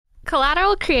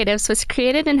Collateral Creatives was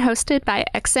created and hosted by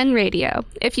XN Radio.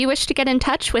 If you wish to get in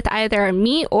touch with either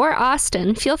me or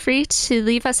Austin, feel free to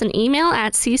leave us an email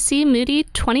at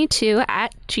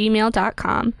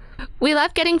ccmoody22@gmail.com. We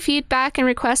love getting feedback and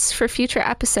requests for future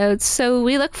episodes, so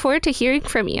we look forward to hearing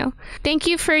from you. Thank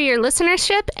you for your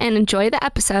listenership and enjoy the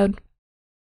episode.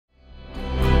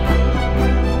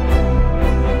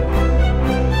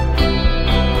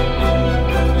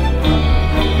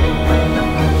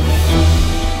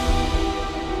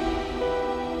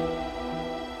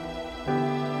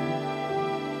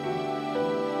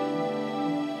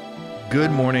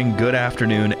 Good morning, good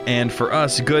afternoon, and for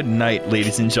us, good night,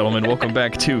 ladies and gentlemen. Welcome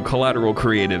back to Collateral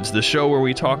Creatives, the show where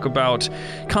we talk about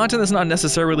content that's not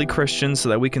necessarily Christian so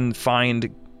that we can find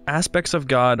aspects of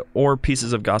God or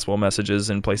pieces of gospel messages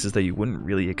in places that you wouldn't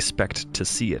really expect to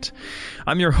see it.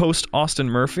 I'm your host, Austin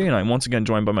Murphy, and I'm once again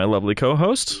joined by my lovely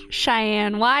co-host,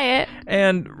 Cheyenne Wyatt.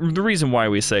 And the reason why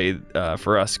we say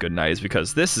for us good night is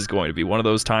because this is going to be one of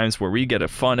those times where we get a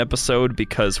fun episode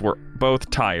because we're both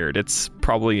tired. It's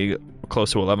probably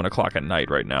close to 11 o'clock at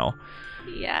night right now.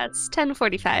 Yeah, it's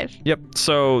 10:45. Yep,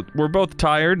 so we're both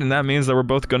tired, and that means that we're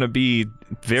both going to be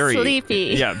very...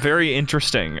 sleepy. Yeah, very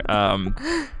interesting,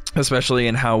 especially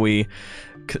in how we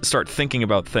start thinking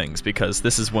about things, because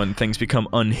this is when things become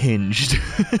unhinged.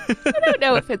 I don't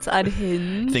know if it's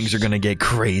unhinged. Things are going to get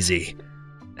crazy.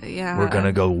 Yeah. We're going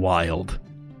to go wild.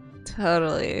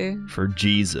 Totally. For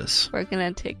Jesus. We're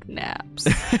going to take naps.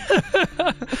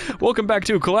 Welcome back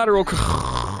to Collateral...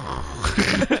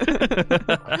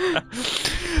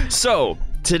 So,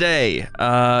 today,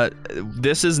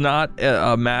 this is not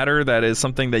a matter that is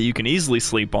something that you can easily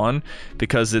sleep on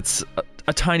because it's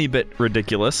a tiny bit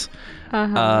ridiculous.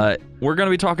 We're going to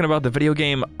be talking about the video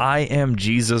game I Am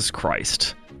Jesus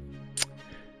Christ.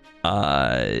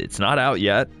 It's not out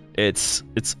yet. It's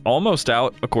almost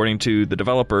out, according to the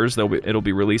developers. It'll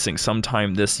be releasing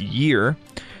sometime this year.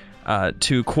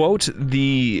 To quote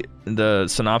the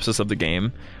synopsis of the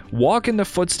game, walk in the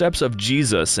footsteps of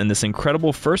Jesus in this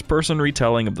incredible first-person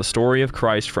retelling of the story of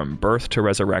Christ from birth to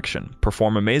resurrection.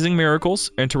 Perform amazing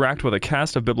miracles, interact with a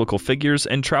cast of biblical figures,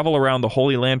 and travel around the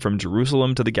Holy Land from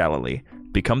Jerusalem to the Galilee.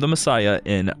 Become the Messiah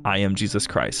in I Am Jesus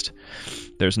Christ.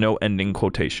 There's no ending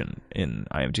quotation in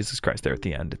I Am Jesus Christ there at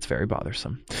the end. It's very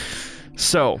bothersome.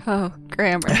 So... Oh,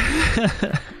 grammar.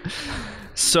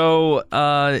 So,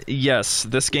 yes,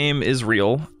 this game is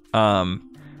real.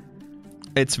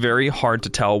 It's very hard to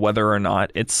tell whether or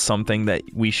not it's something that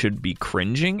we should be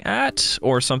cringing at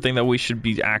or something that we should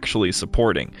be actually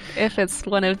supporting. If it's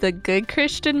one of the good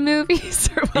Christian movies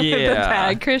or one of the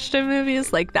bad Christian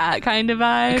movies, like that kind of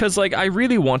vibe. Because, like, I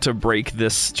really want to break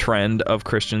this trend of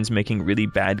Christians making really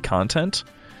bad content.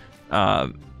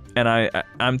 And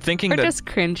I'm thinking or that... just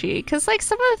cringy. Because, like,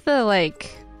 some of the,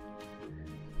 like...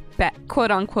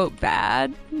 quote-unquote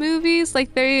bad movies,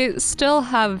 like, they still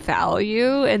have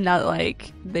value in that,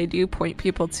 like, they do point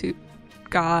people to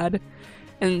God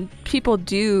and people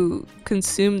do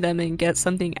consume them and get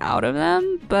something out of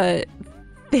them, but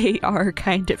they are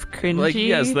kind of cringy. Like,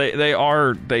 yes, they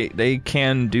are, they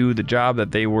can do the job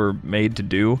that they were made to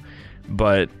do,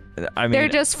 but I mean, they're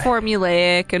just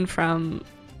formulaic, and from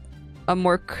a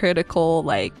more critical,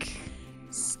 like,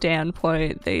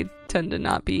 standpoint, they tend to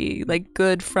not be like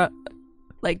good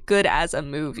as a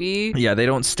movie. Yeah, they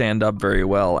don't stand up very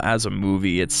well as a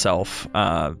movie itself.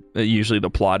 Usually the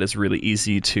plot is really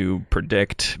easy to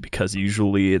predict because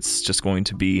usually it's just going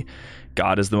to be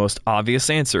God is the most obvious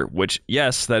answer, which,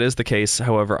 yes, that is the case.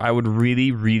 However, I would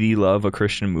really, really love a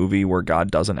Christian movie where God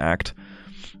doesn't act,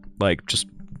 like, just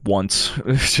once.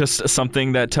 Just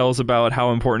something that tells about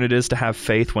how important it is to have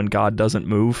faith when God doesn't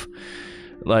move.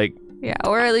 Like, yeah,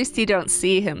 or at least you don't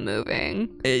see him moving.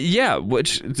 Yeah,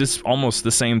 which is almost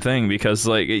the same thing because,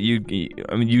 like, I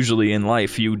mean, usually in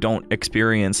life you don't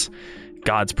experience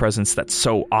God's presence that's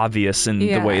so obvious in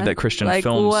the way that Christian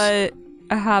films. Like,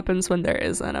 what happens when there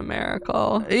isn't a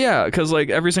miracle? Yeah, because,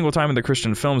 like, every single time in the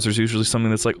Christian films, there's usually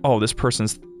something that's like, oh, this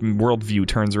person's worldview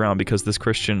turns around because this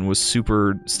Christian was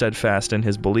super steadfast in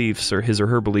his beliefs or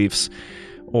her beliefs,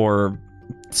 or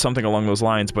something along those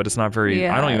lines, but it's not very...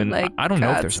 Yeah, I don't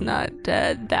know if there's... God's Not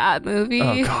Dead, that movie.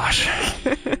 Oh, gosh.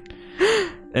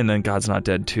 And then God's Not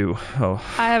Dead, too. Oh.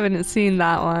 I haven't seen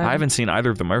that one. I haven't seen either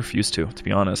of them. I refuse to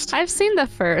be honest. I've seen the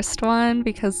first one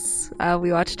because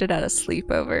we watched it at a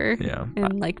sleepover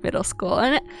in, like, middle school.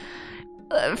 And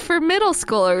for middle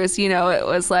schoolers, you know, it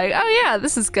was like, oh yeah,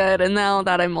 this is good. And now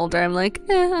that I'm older, I'm like,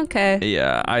 okay.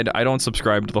 Yeah, I don't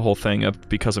subscribe to the whole thing of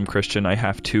because I'm Christian, I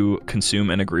have to consume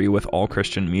and agree with all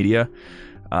Christian media.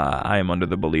 I am under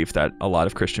the belief that a lot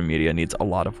of Christian media needs a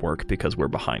lot of work because we're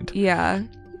behind. Yeah.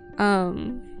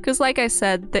 Because like I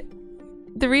said,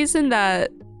 the reason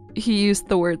that he used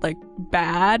the word like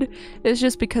bad is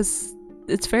just because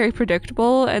it's very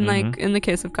predictable, and like in the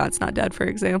case of God's Not Dead, for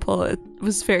example, it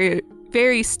was very,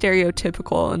 very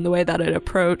stereotypical in the way that it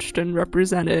approached and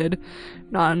represented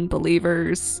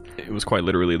non-believers. It was quite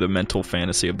literally the mental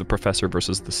fantasy of the professor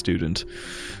versus the student.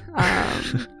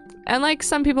 And like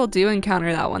some people do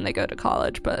encounter that when they go to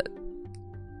college, but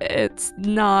it's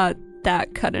not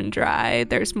that cut and dry.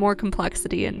 There's more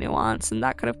complexity and nuance, and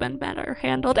that could have been better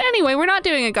handled. Anyway, we're not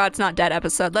doing a God's Not Dead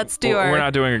episode. Let's do We're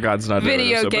not doing a God's Not Dead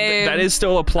video episode, game. but that is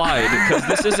still applied, because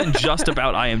this isn't just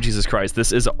about I Am Jesus Christ.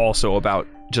 This is also about,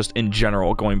 just in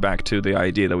general, going back to the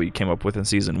idea that we came up with in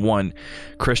season 1,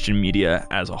 Christian media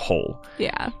as a whole.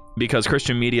 Yeah. Because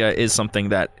Christian media is something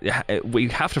that we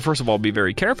have to, first of all, be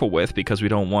very careful with, because we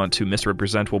don't want to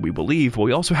misrepresent what we believe. But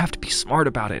we also have to be smart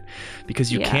about it,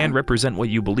 because you can represent what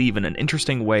you believe in an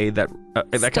interesting way that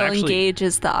that can actually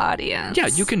engages the audience. Yeah,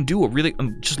 you can do a really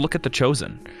just look at The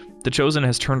Chosen. The Chosen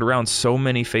has turned around so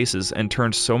many faces and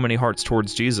turned so many hearts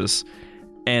towards Jesus,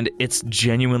 and it's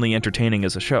genuinely entertaining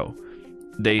as a show.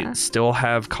 They still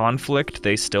have conflict.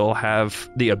 They still have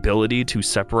the ability to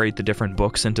separate the different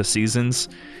books into seasons,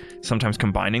 sometimes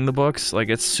combining the books. Like,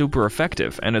 it's super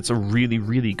effective, and it's a really,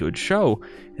 really good show.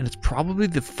 And it's probably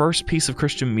the first piece of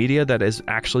Christian media that has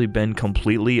actually been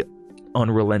completely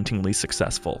unrelentingly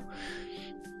successful.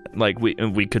 Like,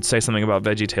 we could say something about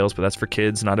VeggieTales, but that's for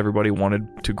kids. Not everybody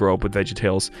wanted to grow up with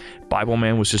VeggieTales. Bible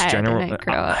Man was just general. I didn't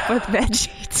grow up with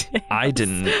VeggieTales. I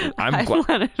didn't. I'm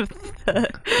one of the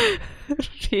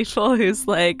people who's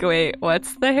like, wait,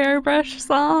 what's the Hairbrush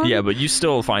song? Yeah, but you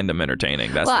still find them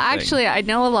entertaining. That's well, the thing. actually, I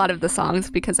know a lot of the songs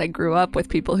because I grew up with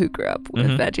people who grew up with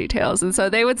VeggieTales, and so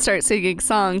they would start singing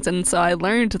songs, and so I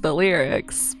learned the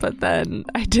lyrics, but then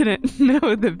I didn't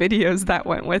know the videos that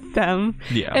went with them.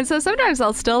 Yeah. And so sometimes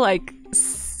I'll still like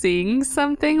sing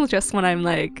something just when I'm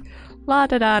like la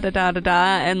da da da da da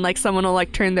da, and like someone will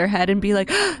like turn their head and be like,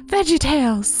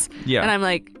 VeggieTales. Yeah. And I'm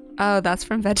like, oh, that's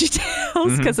from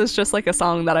VeggieTales, because it's just like a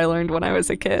song that I learned when I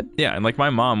was a kid. Yeah, and like my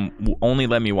mom only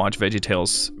let me watch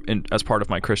VeggieTales as part of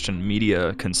my Christian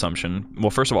media consumption.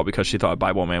 Well, first of all, because she thought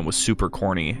Bible Man was super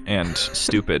corny and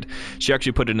stupid. She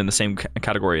actually put it in the same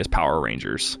category as Power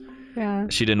Rangers. Yeah.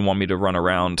 She didn't want me to run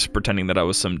around pretending that I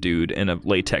was some dude in a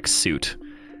latex suit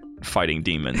fighting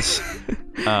demons.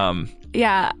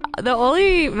 Yeah, the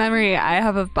only memory I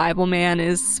have of Bible Man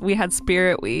is we had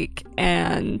Spirit Week,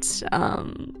 and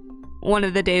one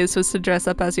of the days was to dress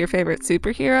up as your favorite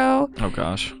superhero. Oh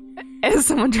gosh. And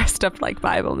someone dressed up like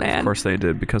Bible Man. Of course they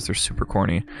did, because they're super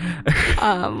corny.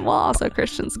 Well, also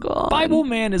Christian school. Bible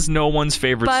Man is no one's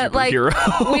favorite superhero.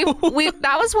 Like, we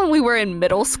that was when we were in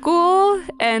middle school,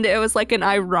 and it was like an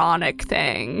ironic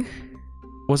thing.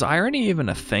 Was irony even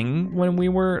a thing when we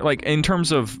were, like, in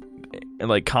terms of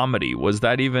like comedy? Was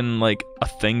that even like a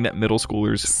thing that middle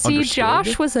schoolers understood? See,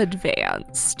 Josh was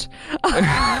advanced.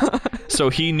 So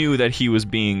he knew that he was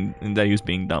being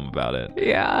dumb about it.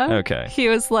 Yeah. Okay. He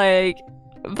was like,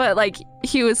 but like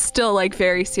he was still like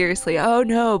very seriously, oh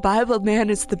no, Bible Man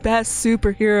is the best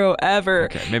superhero ever.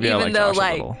 Okay, maybe even I like though Josh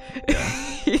like a little.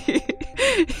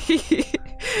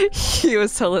 he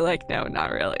was totally like, no,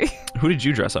 not really. Who did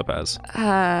you dress up as?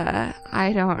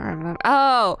 I don't remember.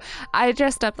 Oh, I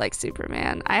dressed up like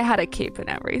Superman. I had a cape and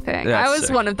everything. That's I was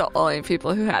sick. one of the only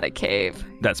people who had a cape.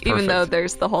 That's perfect. Even though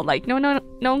there's the whole like no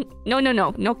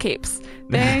capes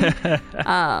thing.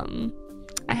 I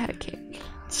had a cape.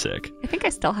 Sick. I think I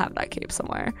still have that cape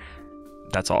somewhere.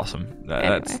 That's awesome.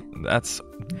 That's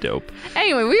dope.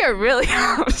 Anyway, we are really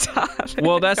off topic.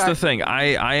 Well, that's the thing.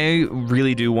 I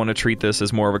really do want to treat this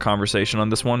as more of a conversation on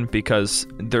this one, because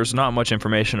there's not much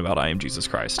information about I Am Jesus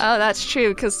Christ. Oh, that's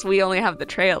true, because we only have the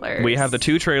trailers. We have the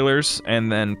 2 trailers,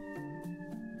 and then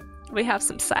we have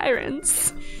some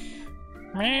sirens.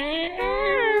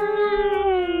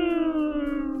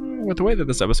 With the way that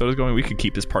this episode is going, we could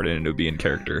keep this part in and it would be in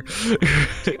character.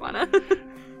 Do you wanna?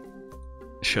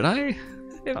 Should I?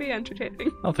 It'd be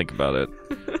entertaining. I'll think about it.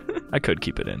 I could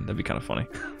keep it in. That'd be kind of funny.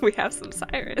 We have some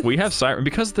sirens. We have siren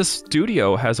because the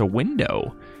studio has a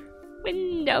window.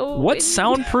 What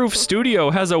soundproof studio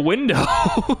has a window?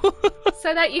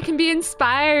 So that you can be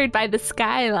inspired by the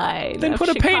skyline. Then put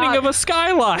a painting of a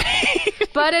skyline.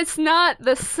 But it's not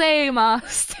the same,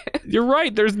 Austin. You're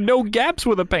right. There's no gaps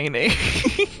with a painting.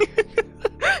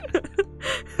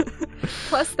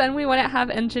 Plus, then we wouldn't have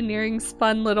engineering's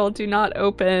fun little do not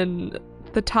open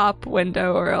the top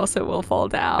window or else it will fall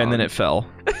down. And then it fell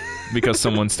because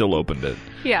someone still opened it.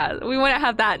 Yeah, we wouldn't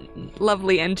have that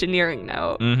lovely engineering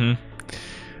note. Mm-hmm.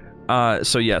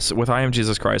 So yes, with I Am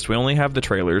Jesus Christ, we only have the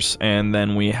trailers, and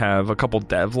then we have a couple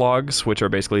dev logs, which are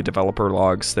basically developer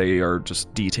logs. They are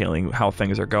just detailing how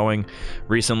things are going.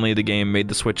 Recently, the game made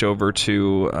the switch over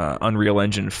to Unreal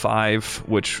Engine 5,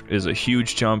 which is a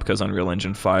huge jump because Unreal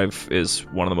Engine 5 is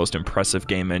one of the most impressive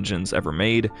game engines ever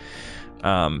made.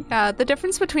 Yeah, the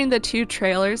difference between the two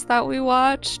trailers that we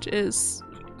watched is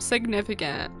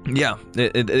significant. Yeah,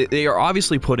 they are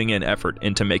obviously putting in effort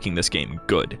into making this game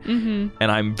good, and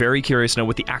I'm very curious to know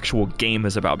what the actual game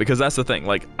is about, because that's the thing.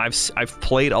 Like, I've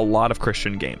played a lot of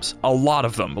Christian games, a lot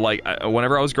of them. Like,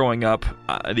 whenever I was growing up,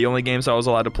 the only games I was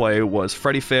allowed to play was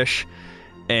Freddy Fish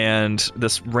and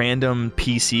this random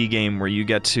PC game where you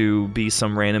get to be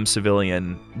some random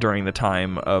civilian during the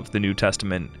time of the New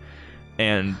Testament.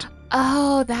 And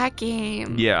oh, that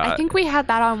game. Yeah. I think we had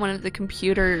that on one of the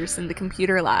computers in the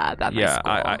computer lab at my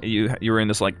school. You were in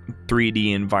this like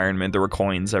 3D environment. There were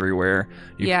coins everywhere.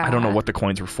 I don't know what the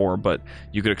coins were for, but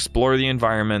you could explore the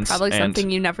environments. Probably something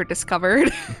you never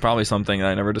discovered. Probably something that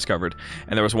I never discovered.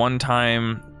 And there was one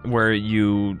time where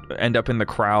you end up in the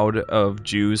crowd of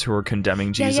Jews who are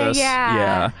condemning Jesus.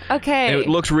 Yeah. Okay. It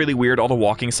looked really weird. All the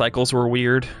walking cycles were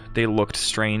weird. They looked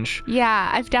strange. Yeah,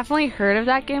 I've definitely heard of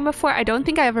that game before. I don't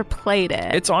think I ever played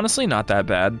it. It's honestly not that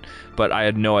bad, but I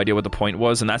had no idea what the point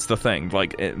was, and that's the thing.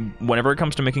 Like, whenever it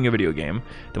comes to making a video game,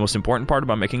 the most important part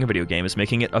about making a video game is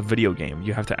making it a video game.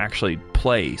 You have to actually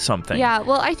play something. Yeah,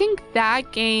 well, I think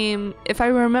that game, if I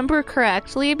remember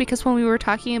correctly, because when we were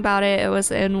talking about it, it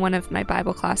was in one of my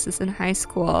Bible classes in high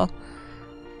school.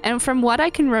 And from what I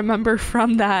can remember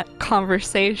from that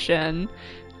conversation,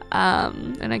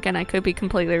 and again, I could be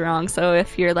completely wrong, so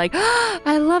if you're like, oh,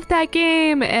 I love that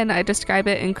game, and I describe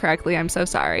it incorrectly, I'm so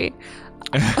sorry.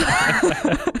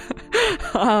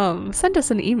 Send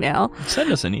us an email.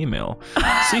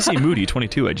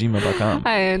 ccmoody22@gmail.com.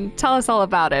 And tell us all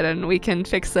about it, and we can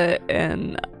fix it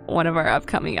in one of our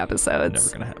upcoming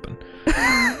episodes. Never gonna happen.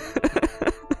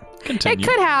 Continue. It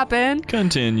could happen.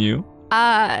 Continue.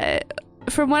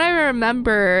 From what I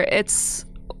remember, it's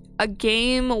a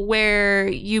game where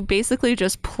you basically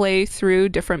just play through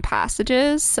different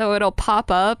passages. So it'll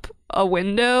pop up a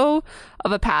window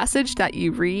of a passage that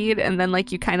you read, and then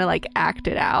like you kind of like act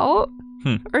it out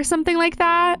or something like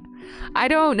that. I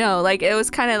don't know. Like, it was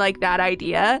kind of like that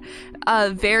idea.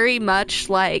 Very much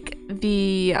like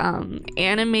the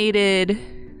animated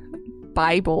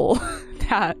Bible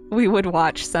that we would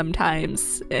watch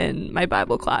sometimes in my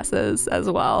Bible classes as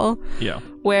well. Yeah.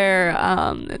 Where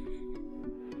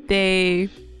they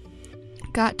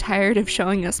got tired of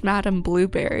showing us Madame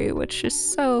Blueberry, which is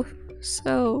so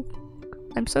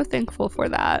I'm so thankful for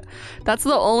that. That's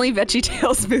the only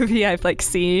VeggieTales movie I've like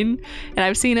seen, and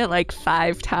I've seen it like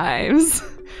 5 times.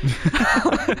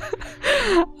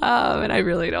 And I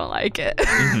really don't like it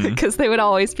because they would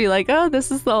always be like, oh,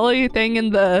 this is the only thing in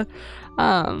the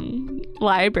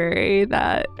library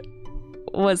that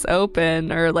was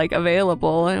open or like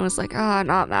available, and it was like, oh,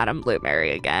 not Madame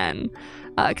Blueberry again,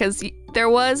 because there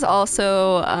was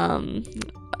also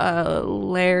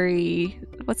Larry,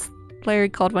 what's Larry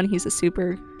called when he's a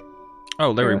super...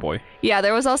 Oh, Larry Boy. Yeah,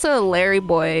 there was also a Larry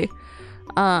Boy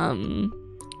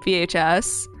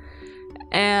VHS,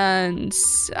 and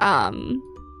so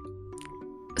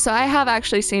I have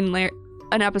actually seen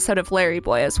an episode of Larry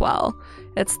Boy as well.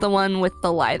 It's the one with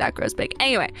the lie that grows big.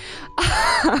 Anyway,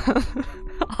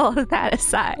 all of that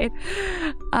aside,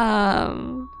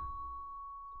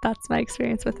 that's my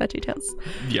experience with VeggieTales.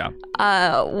 Yeah.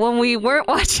 When we weren't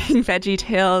watching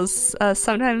VeggieTales,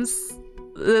 sometimes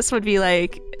this would be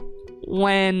like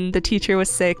when the teacher was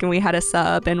sick and we had a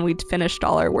sub and we'd finished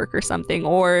all our work or something,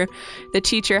 or the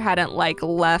teacher hadn't like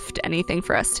left anything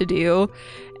for us to do.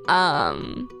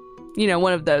 You know,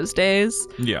 one of those days.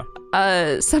 Yeah.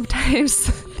 Sometimes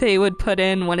they would put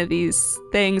in one of these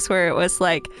things where it was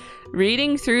like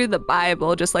reading through the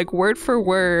Bible, just like word for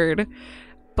word.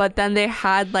 But then they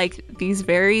had like these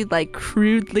very like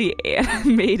crudely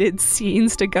animated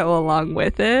scenes to go along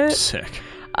with it. Sick.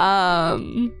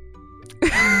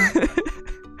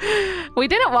 We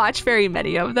didn't watch very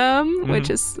many of them, which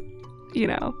is, you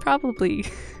know, probably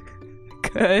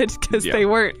good because they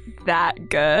weren't that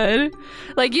good.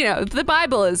 Like, you know, the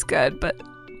Bible is good, but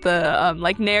the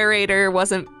like narrator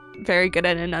wasn't very good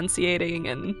at enunciating,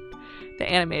 and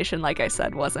the animation, like I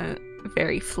said, wasn't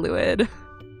very fluid.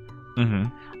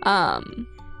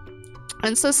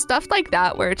 And so stuff like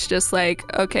that, where it's just like,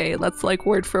 okay, let's like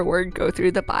word for word go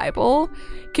through the Bible,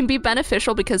 can be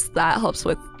beneficial because that helps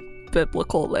with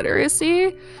biblical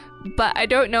literacy. But I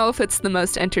don't know if it's the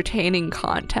most entertaining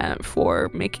content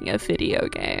for making a video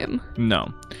game.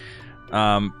 No.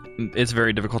 It's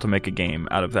very difficult to make a game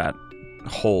out of that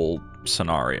whole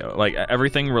scenario. Like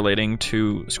everything relating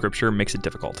to scripture makes it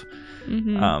difficult.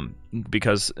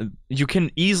 Because you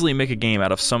can easily make a game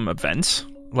out of some events.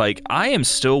 Like I am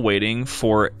still waiting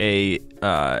for a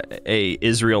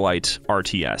Israelite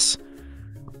RTS.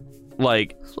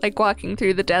 Like walking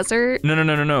through the desert.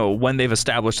 No. When they've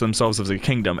established themselves as a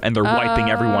kingdom and they're wiping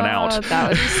everyone out. That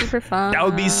would be super fun. That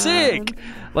would be sick.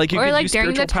 Like you or could like use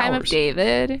during the time powers. of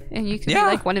David, and you could be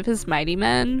like one of his mighty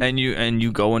men. And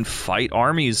you go and fight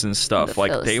armies and stuff. The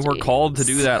Like they were called to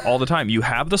do that all the time. You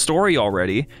have the story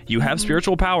already. You have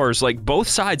spiritual powers. Like both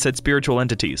sides had spiritual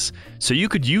entities, so you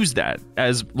could use that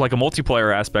as like a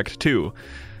multiplayer aspect too.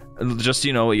 Just,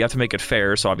 you have to make it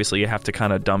fair, so obviously you have to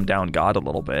kind of dumb down God a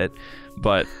little bit,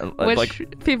 but which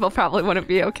like people probably wouldn't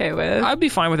be okay with. I'd be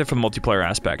fine with it for the multiplayer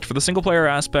aspect. For the single player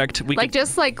aspect, we could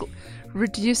just like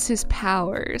reduce his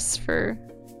powers for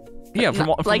for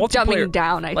like multiplayer, dumbing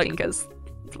down. I think is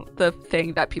the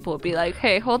thing that people would be like,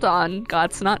 hey, hold on,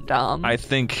 God's not dumb. I don't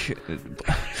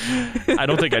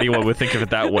think anyone would think of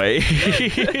it that way.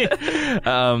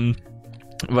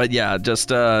 But yeah,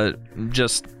 just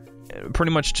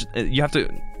pretty much you have to,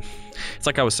 it's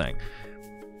like I was saying,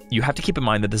 you have to keep in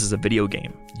mind that this is a video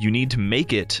game. You need to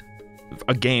make it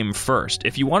a game first.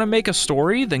 If you want to make a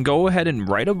story, then go ahead and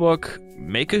write a book,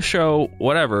 make a show,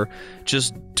 whatever.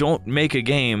 Just don't make a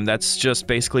game that's just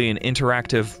basically an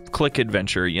interactive click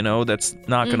adventure, that's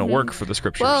not going to work for the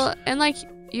scriptures. Well, and like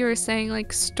you were saying,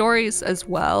 like stories as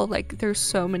well, like there's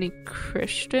so many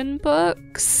Christian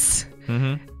books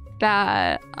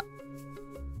that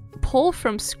pull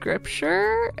from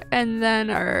scripture and then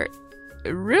are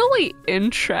really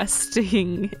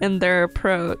interesting in their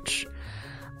approach.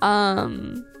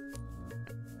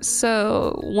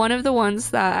 So one of the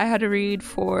ones that I had to read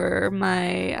for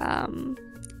my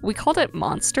we called it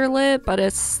Monster Lit, but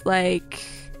it's like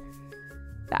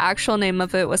the actual name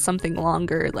of it was something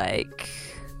longer, like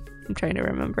I'm trying to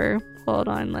remember. Hold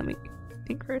on, let me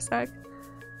think for a sec.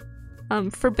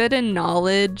 Forbidden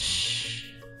Knowledge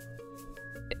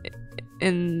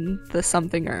in the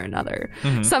something or another,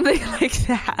 something like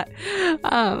that.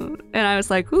 And I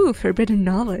was like, ooh, forbidden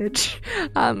knowledge,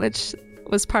 which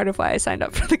was part of why I signed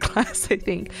up for the class, I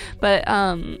think. But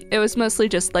it was mostly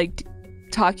just like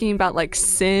talking about like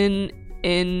sin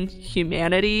in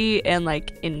humanity and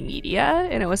like in media,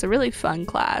 and it was a really fun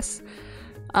class.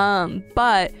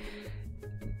 But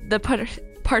the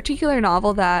particular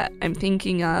novel that I'm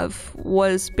thinking of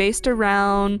was based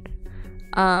around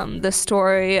the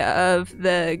story of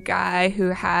the guy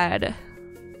who had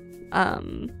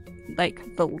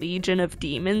like the legion of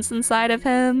demons inside of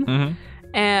him,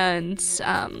 and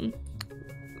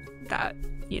that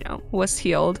was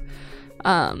healed,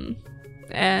 and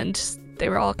they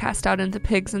were all cast out into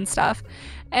pigs and stuff.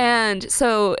 And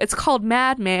so it's called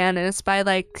Madman, and it's by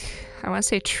like, I want to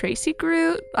say Tracy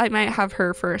Groot. I might have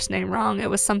her first name wrong. It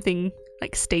was something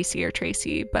like Stacy or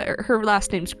Tracy, but her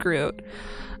last name's Groot.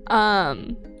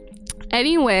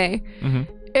 Anyway,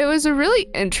 it was a really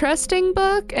interesting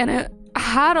book, and it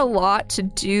had a lot to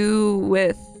do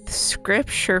with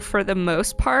scripture for the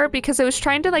most part, because it was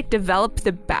trying to like develop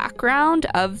the background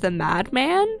of the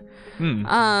madman.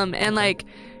 And like,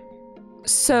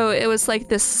 so it was like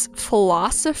this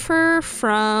philosopher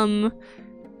from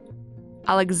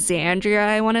Alexandria,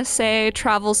 I want to say,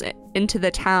 travels into the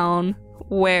town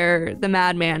where the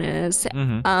madman is,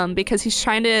 because he's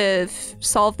trying to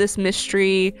solve this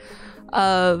mystery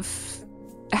of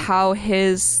how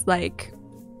his like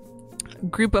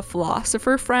group of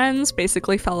philosopher friends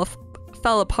basically fell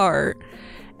apart.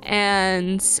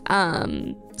 And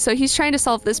so he's trying to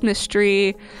solve this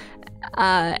mystery,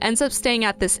 ends up staying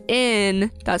at this inn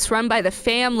that's run by the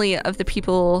family of the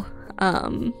people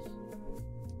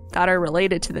that are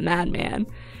related to the madman.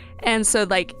 And so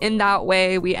like in that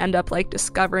way we end up like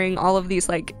discovering all of these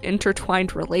like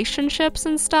intertwined relationships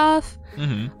and stuff,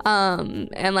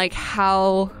 and like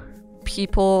how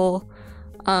people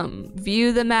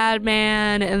view the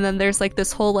madman. And then there's like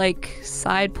this whole like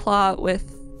side plot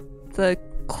with the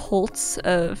cults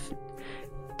of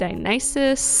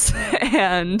Dionysus,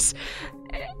 and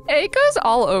it goes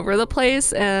all over the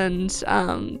place. And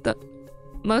the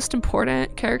most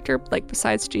important character, like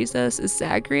besides Jesus, is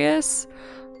Zagreus,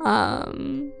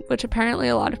 which apparently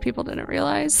a lot of people didn't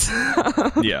realize.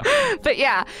 Yeah. But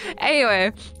yeah,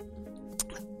 anyway,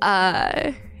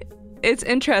 it's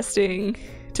interesting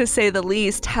to say the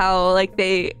least how like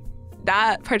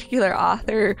that particular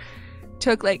author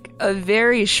took like a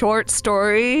very short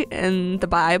story in the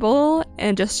Bible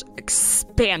and just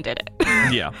expanded it.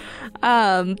 Yeah.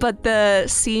 But the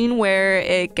scene where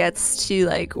it gets to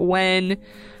like when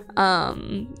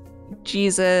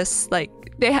Jesus like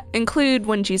they include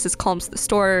when Jesus calms the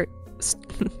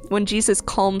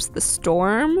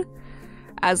storm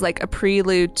as like a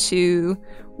prelude to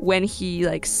when he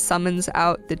like summons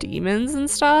out the demons and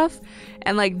stuff.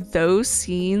 And like those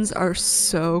scenes are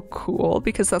so cool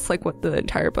because that's like what the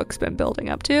entire book's been building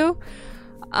up to.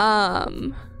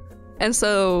 And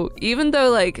so even though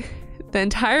like the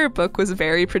entire book was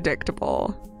very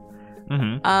predictable,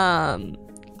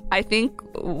 I think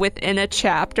within a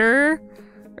chapter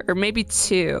or maybe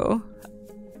two,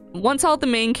 once all the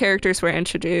main characters were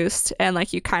introduced and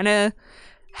like you kind of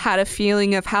had a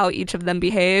feeling of how each of them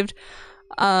behaved,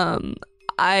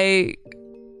 I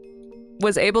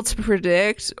was able to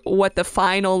predict what the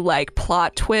final like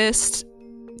plot twist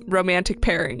romantic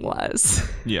pairing was.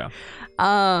 Yeah.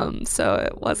 So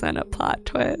it wasn't a plot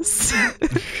twist.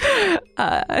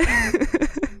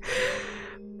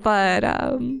 But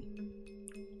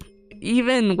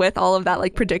even with all of that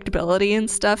like predictability and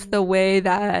stuff, the way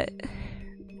that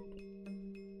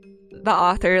the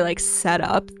author like set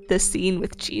up the scene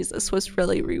with Jesus was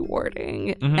really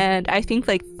rewarding. And I think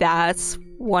like that's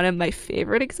one of my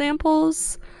favorite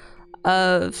examples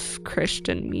of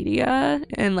Christian media,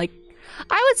 and like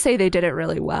I would say they did it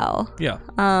really well. Yeah.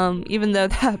 Even though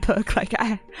that book, like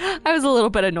I was a little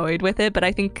bit annoyed with it, but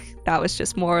I think that was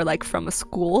just more like from a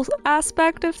school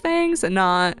aspect of things and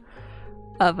not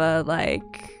of a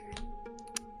like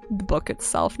the book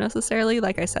itself necessarily.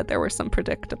 Like I said, there were some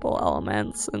predictable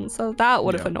elements, and so that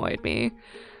would have annoyed me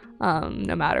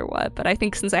no matter what. But I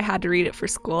think since I had to read it for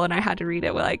school and I had to read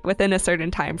it like within a certain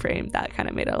time frame, that kind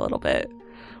of made it a little bit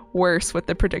worse with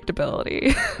the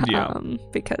predictability.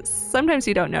 Because sometimes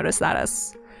you don't notice that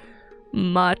as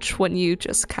much when you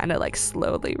just kind of like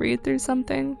slowly read through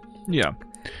something. Yeah.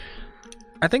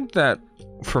 I think that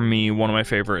for me, one of my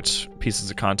favorite pieces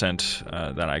of content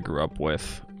that I grew up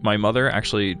with, my mother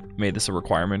actually made this a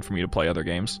requirement for me to play other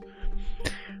games.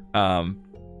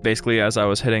 Basically, as I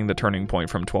was hitting the turning point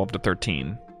from 12 to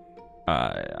 13,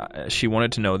 she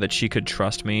wanted to know that she could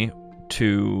trust me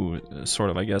to sort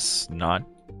of, I guess, not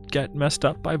get messed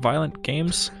up by violent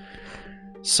games.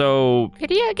 So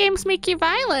video games make you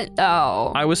violent,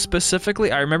 though. I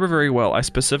remember very well, I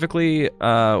specifically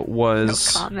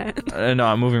was... No comment. No,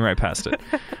 I'm moving right past it.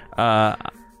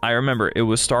 I remember it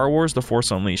was Star Wars The Force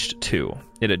Unleashed 2.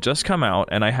 It had just come out,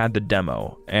 and I had the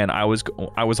demo, and I was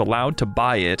allowed to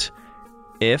buy it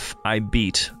if I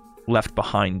beat Left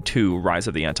Behind 2 Rise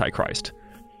of the Antichrist.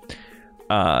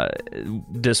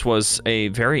 This was a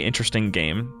very interesting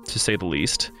game, to say the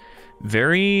least.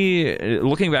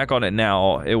 Looking back on it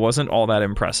now, it wasn't all that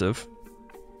impressive,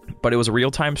 but it was a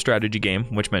real-time strategy game,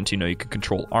 which meant, you could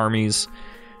control armies,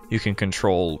 you can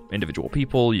control individual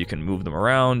people, you can move them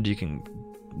around, you can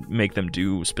make them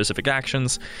do specific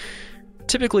actions.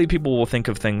 Typically, people will think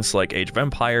of things like Age of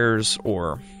Empires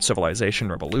or Civilization,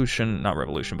 not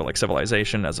Revolution, but like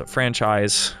Civilization as a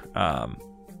franchise,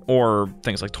 or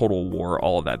things like Total War,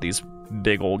 all of that, these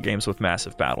big old games with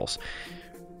massive battles.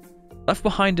 Left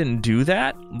Behind didn't do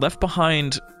that. Left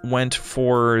Behind went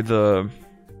for the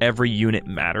every unit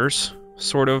matters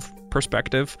sort of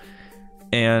perspective,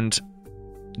 and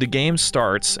the game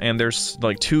starts and there's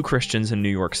like 2 Christians in New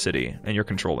York City and you're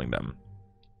controlling them.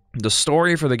 The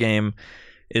story for the game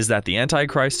is that the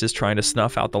Antichrist is trying to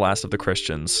snuff out the last of the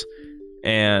Christians,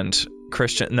 and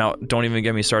now don't even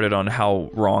get me started on how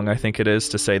wrong I think it is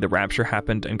to say the rapture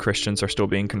happened and Christians are still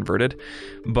being converted,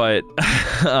 but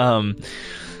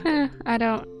I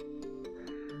don't.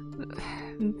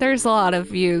 There's a lot of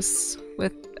views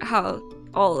with how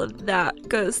all of that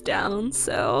goes down,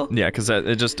 so yeah, because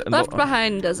it just Left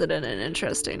Behind does it in an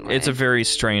interesting way. It's a very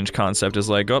strange concept. It's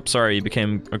like, oh, sorry, you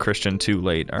became a Christian too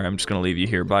late. All right, I'm just gonna leave you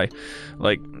here. Bye.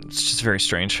 Like, it's just very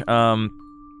strange.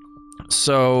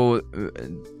 So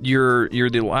you're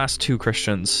the last 2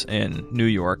 Christians in New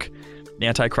York. The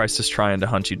Antichrist is trying to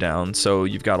hunt you down. So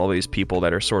you've got all these people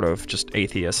that are sort of just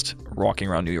atheist walking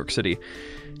around New York City.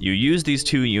 You use these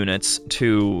 2 units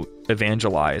to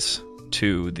evangelize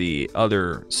to the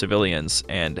other civilians,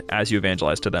 and as you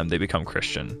evangelize to them, they become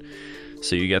Christian.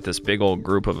 So you get this big old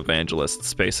group of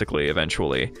evangelists, basically,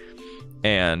 eventually,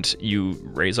 and you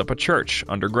raise up a church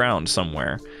underground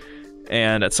somewhere.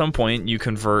 And at some point, you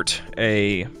convert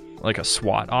a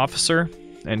SWAT officer,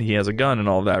 and he has a gun and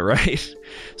all of that, right?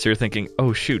 So you're thinking,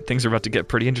 oh shoot, things are about to get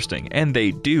pretty interesting. And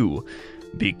they do,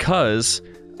 because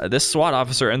this SWAT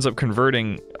officer ends up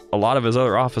converting a lot of his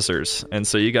other officers. And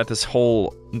so you got this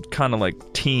whole kind of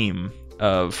like team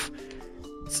of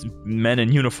men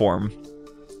in uniform,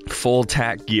 full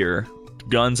tack gear,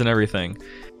 guns and everything.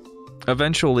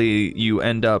 Eventually, you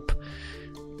end up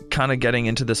kind of getting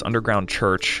into this underground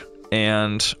church,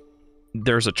 and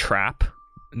there's a trap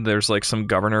there's like some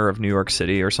governor of New York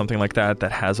City or something like that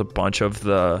has a bunch of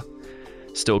the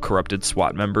still corrupted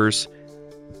SWAT members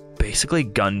basically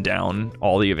gun down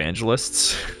all the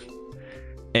evangelists.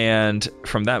 And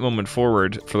from that moment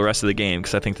forward, for the rest of the game,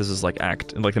 because I think this is like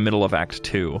the middle of Act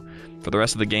 2, for the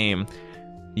rest of the game,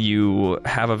 you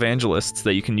have evangelists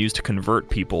that you can use to convert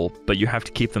people, but you have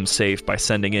to keep them safe by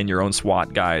sending in your own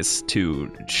SWAT guys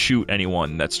to shoot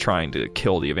anyone that's trying to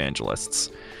kill the evangelists.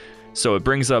 So it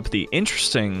brings up the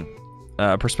interesting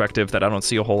perspective that I don't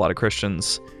see a whole lot of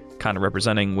Christians kind of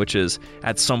representing, which is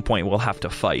at some point we'll have to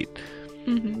fight.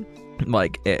 Mm-hmm.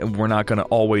 Like, we're not going to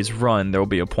always run. There will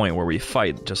be a point where we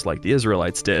fight, just like the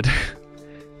Israelites did.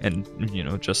 And,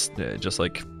 just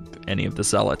like any of the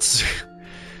zealots.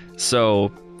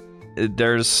 So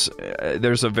there's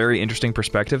a very interesting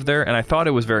perspective there, and I thought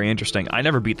it was very interesting. I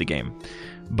never beat the game,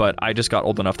 but I just got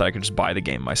old enough that I could just buy the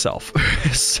game myself.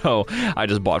 So I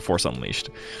just bought Force Unleashed.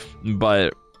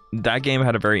 But that game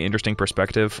had a very interesting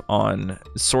perspective on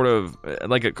sort of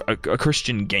like a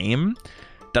Christian game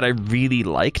that I really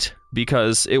liked,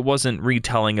 because it wasn't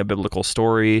retelling a biblical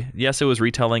story. Yes, it was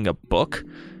retelling a book,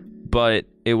 but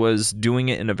it was doing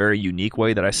it in a very unique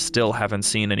way that I still haven't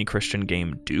seen any Christian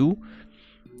game do.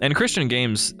 And Christian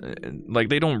games, like,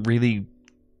 they don't really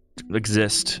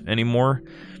exist anymore.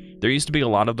 There used to be a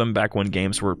lot of them back when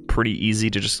games were pretty easy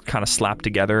to just kind of slap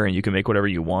together and you can make whatever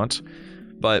you want.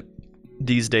 But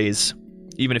these days,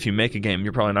 even if you make a game,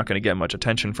 you're probably not going to get much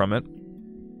attention from it.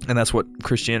 And that's what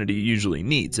Christianity usually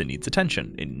needs. It needs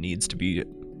attention. It needs to be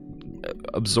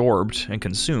absorbed and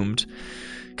consumed,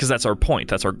 because that's our point.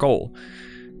 That's our goal.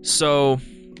 So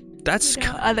that's...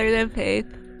 other than faith.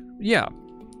 Yeah.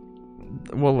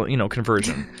 Well,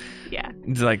 conversion. Yeah.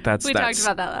 Like, we talked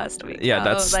about that last week. Yeah, so,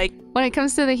 that's... like, when it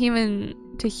comes to the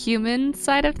human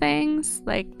side of things,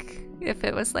 like, if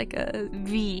it was like a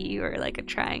V or like a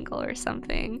triangle or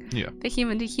something. Yeah. The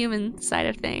human to human side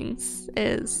of things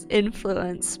is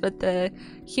influence, but the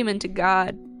human to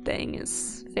God thing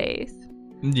is faith.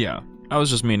 Yeah. I was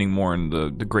just meaning more in the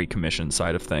Great Commission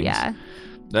side of things. Yeah.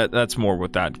 That's more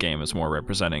what that game is more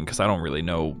representing, because I don't really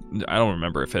know. I don't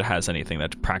remember if it has anything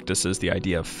that practices the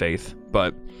idea of faith,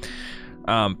 but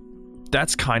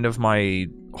that's kind of my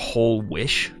whole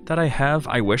wish that I have.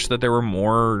 I wish that there were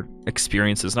more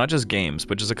experiences, not just games,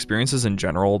 but just experiences in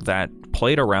general that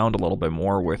played around a little bit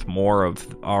more with more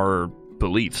of our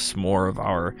beliefs, more of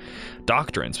our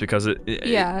doctrines, because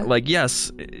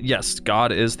yes,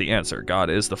 God is the answer. God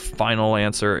is the final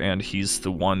answer, and he's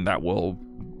the one that will,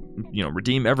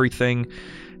 redeem everything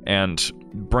and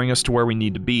bring us to where we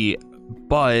need to be.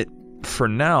 But for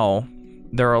now,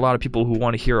 there are a lot of people who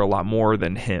want to hear a lot more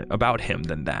about him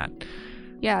than that.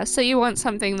 Yeah, so you want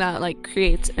something that, like,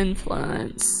 creates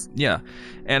influence. Yeah,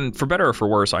 and for better or for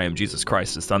worse, I Am Jesus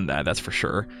Christ has done that, that's for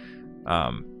sure.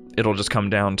 It'll just come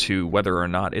down to whether or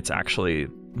not it's actually,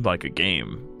 like, a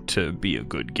game to be a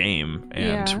good game,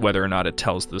 and whether or not it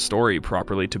tells the story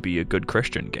properly to be a good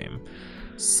Christian game.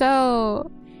 So,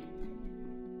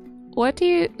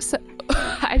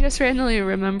 I just randomly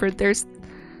remembered there's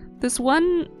this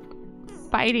one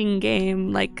fighting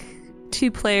game, like,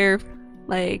 2-player,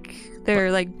 like...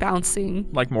 They're like bouncing.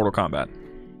 Like Mortal Kombat.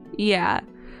 Yeah.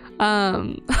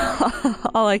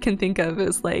 All I can think of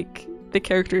is like the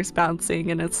characters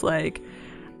bouncing and it's like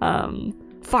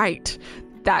fight.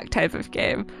 That type of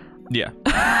game. Yeah.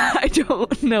 I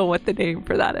don't know what the name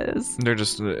for that is. They're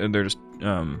just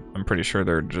I'm pretty sure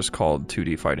they're just called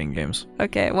 2D fighting games.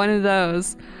 Okay, one of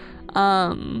those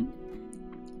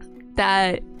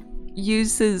that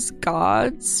uses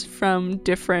gods from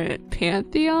different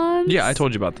pantheons. Yeah, I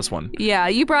told you about this one. Yeah,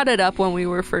 you brought it up when we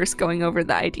were first going over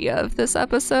the idea of this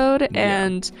episode.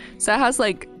 And so it has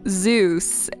like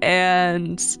Zeus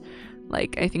and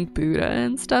like I think Buddha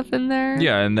and stuff in there.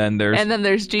 Yeah, and then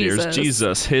there's Jesus. There's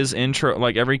Jesus. His intro,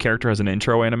 like every character has an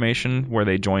intro animation where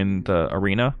they join the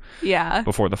arena. Yeah.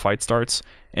 Before the fight starts.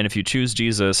 And if you choose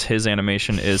Jesus, his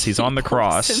animation is he's on the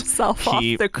cross. He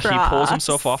pulls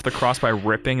himself off the cross by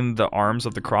ripping the arms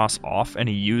of the cross off, and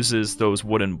he uses those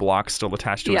wooden blocks still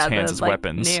attached to his hands as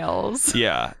weapons. Nails.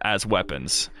 Yeah, as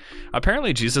weapons.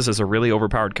 Apparently, Jesus is a really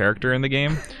overpowered character in the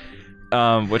game.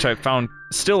 Which I found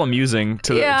still amusing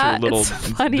to a little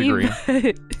degree.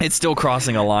 It's still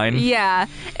crossing a line. Yeah,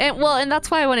 and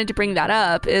that's why I wanted to bring that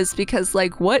up, is because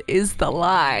like, what is the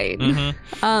line?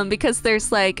 Mm-hmm. Because there's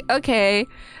like, okay,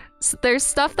 so there's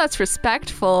stuff that's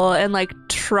respectful and like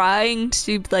trying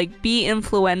to like be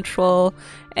influential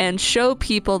and show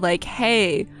people like,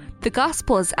 hey, the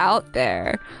gospel is out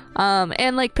there,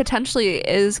 and like potentially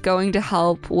is going to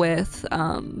help with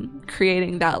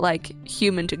creating that like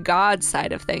human to God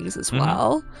side of things as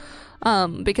well.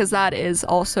 because that is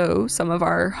also some of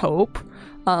our hope.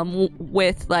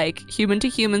 With like human to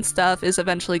human stuff is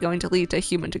eventually going to lead to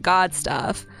human to God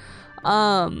stuff.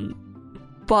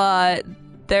 But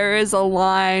there is a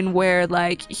line where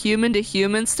like human to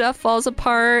human stuff falls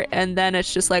apart, and then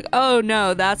it's just like, oh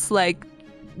no, that's like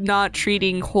not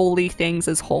treating holy things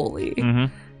as holy.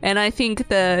 And I think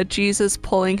the Jesus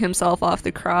pulling himself off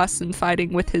the cross and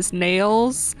fighting with his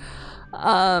nails,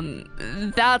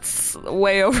 that's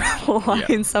way over the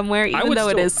line somewhere, even though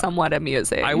it is somewhat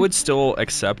amusing. I would still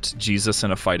accept Jesus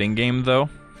in a fighting game, though,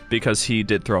 because he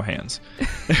did throw hands.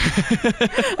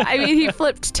 I mean, he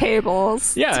flipped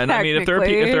tables. Yeah, and I mean, if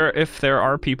there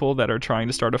are people that are trying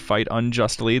to start a fight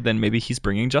unjustly, then maybe he's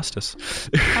bringing justice.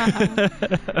 There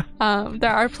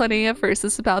are plenty of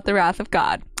verses about the wrath of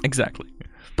God. Exactly.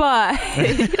 But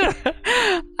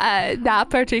that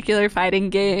particular fighting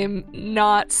game,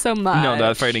 not so much. No,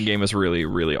 that fighting game is really,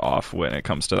 really off when it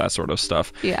comes to that sort of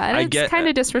stuff. Yeah, and it's kind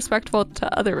of disrespectful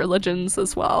to other religions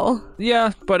as well.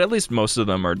 Yeah, but at least most of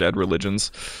them are dead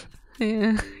religions.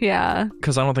 Yeah.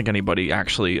 Because I don't think anybody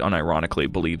actually,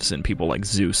 unironically, believes in people like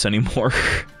Zeus anymore.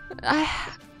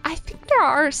 I think there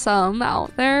are some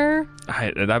out there.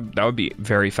 That would be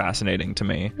very fascinating to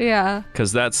me. Yeah.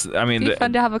 Because that's, I mean... It'd be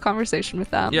fun to have a conversation with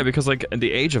them. Yeah, because like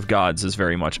the age of gods is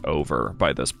very much over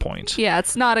by this point. Yeah,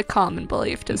 it's not a common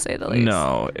belief, to say the least.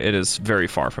 No, it is very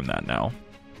far from that now.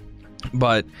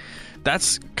 But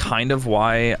that's kind of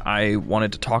why I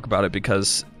wanted to talk about it,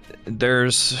 because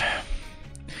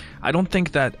I don't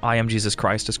think that I Am Jesus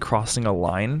Christ is crossing a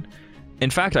line. In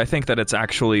fact, I think that it's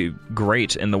actually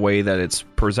great in the way that it's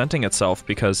presenting itself,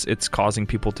 because it's causing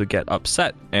people to get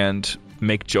upset and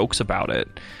make jokes about it,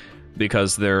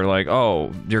 because they're like,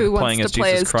 oh, you're playing as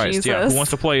Jesus Christ. Yeah, who wants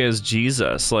to play as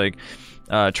Jesus? Like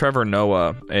Trevor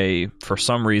Noah, a for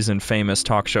some reason famous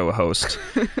talk show host,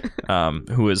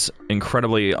 who is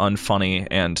incredibly unfunny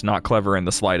and not clever in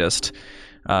the slightest.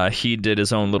 He did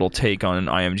his own little take on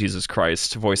I Am Jesus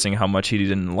Christ, voicing how much he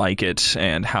didn't like it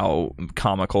and how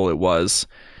comical it was.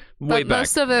 But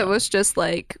most of it was just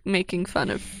like making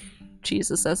fun of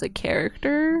Jesus as a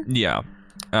character. Yeah.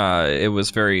 It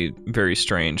was very, very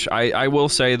strange. I will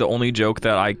say the only joke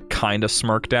that I kind of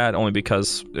smirked at, only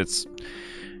because it's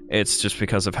just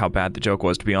because of how bad the joke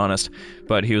was, to be honest.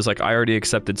 But he was like, I already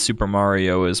accepted Super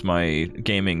Mario as my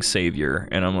gaming savior.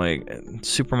 And I'm like,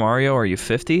 Super Mario, are you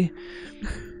 50?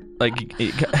 Like,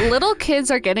 little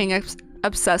kids are getting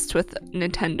obsessed with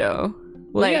Nintendo.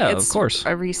 Well, like, yeah, it's of course.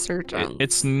 A research.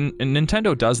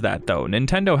 Nintendo does that, though.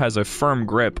 Nintendo has a firm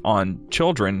grip on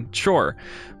children, sure.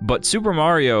 But Super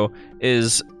Mario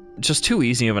is just too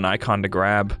easy of an icon to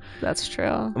grab. That's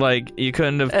true. Like, you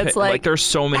couldn't have... It's like there's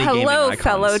so many gaming icons.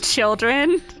 Hello, fellow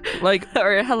children. Like...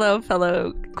 or hello,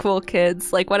 fellow cool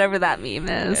kids. Like, whatever that meme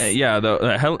is. Yeah,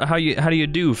 how do you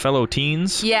do, fellow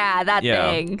teens? Yeah, that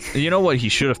thing. You know what he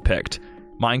should have picked?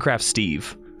 Minecraft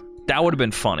Steve. That would have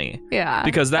been funny. Yeah.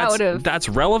 Because that's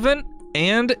relevant,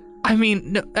 and, I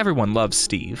mean, no, everyone loves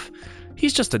Steve.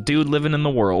 He's just a dude living in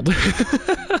the world.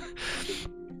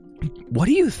 What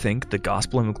do you think the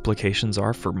gospel implications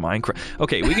are for Minecraft?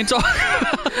 Okay, we can talk.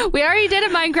 We already did a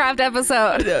Minecraft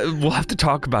episode. We'll have to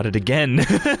talk about it again.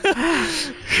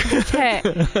 Okay,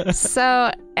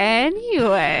 so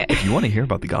anyway. If you want to hear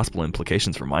about the gospel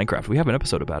implications for Minecraft, we have an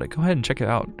episode about it. Go ahead and check it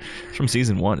out. It's from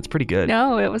season 1. It's pretty good.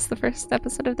 No, it was the first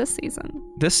episode of this season.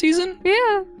 This season?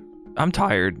 Yeah. I'm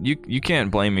tired. You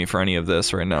can't blame me for any of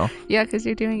this right now. Yeah, because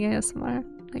you're doing ASMR.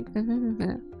 Like,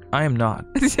 I am not.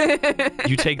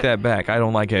 You take that back. I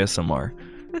don't like ASMR.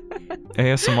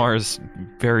 ASMR is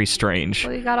very strange.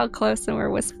 Well, you got all close and we're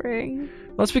whispering.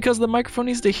 That's because the microphone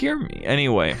needs to hear me.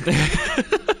 Anyway.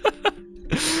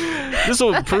 This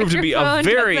will prove to be a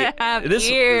very...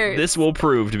 This will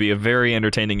prove to be a very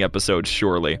entertaining episode,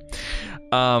 surely.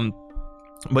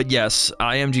 But yes,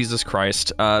 I Am Jesus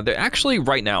Christ. They're actually,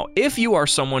 right now, if you are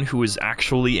someone who is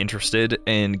actually interested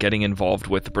in getting involved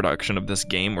with the production of this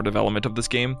game or development of this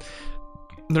game,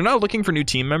 they're not looking for new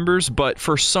team members, but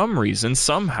for some reason,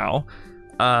 somehow,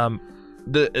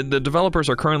 the developers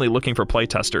are currently looking for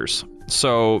playtesters.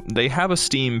 So they have a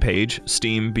Steam page,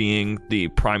 Steam being the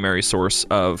primary source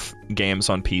of games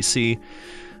on PC.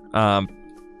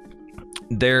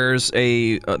 There's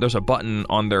a button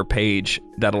on their page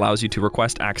that allows you to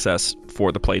request access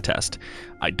for the playtest.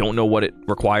 I don't know what it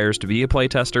requires to be a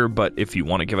playtester, but if you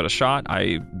want to give it a shot,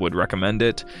 I would recommend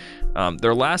it.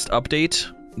 Their last update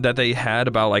that they had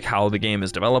about like how the game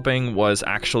is developing was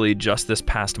actually just this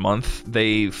past month.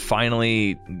 They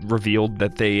finally revealed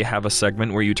that they have a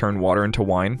segment where you turn water into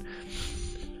wine,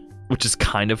 which is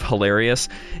kind of hilarious.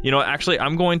 You know, actually,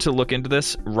 I'm going to look into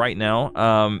this right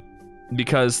now.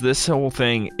 because this whole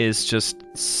thing is just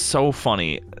so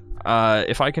funny.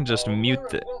 If I can just mute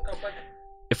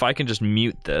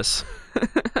this,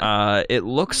 it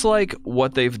looks like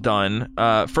what they've done.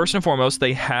 First and foremost,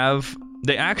 they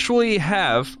actually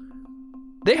have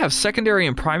secondary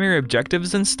and primary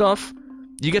objectives and stuff.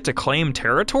 You get to claim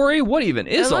territory? What even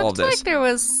is all of this? It looked like there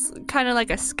was kind of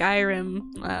like a Skyrim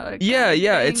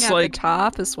it's at like the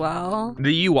top as well.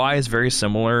 The UI is very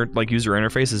similar, like user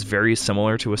interface is very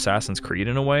similar to Assassin's Creed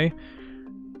in a way.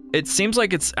 It seems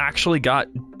like it's actually got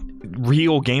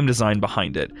real game design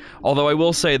behind it. Although I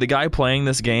will say the guy playing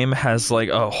this game has like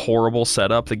a horrible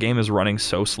setup. The game is running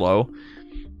so slow.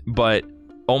 But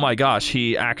oh my gosh,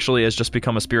 he actually has just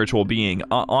become a spiritual being.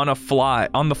 On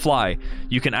the fly,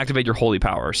 you can activate your holy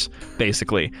powers,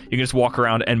 basically. You can just walk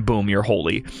around and boom, you're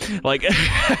holy. Like,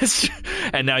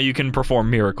 and now you can perform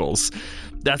miracles.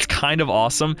 That's kind of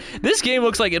awesome. This game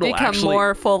looks like it'll become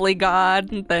more fully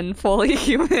God than fully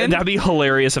human. That'd be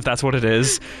hilarious if that's what it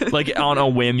is. Like on a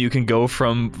whim, you can go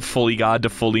from fully God to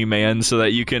fully man, so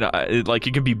that you can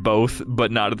you can be both,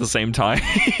 but not at the same time.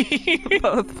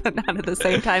 Both, but not at the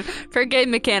same time, for game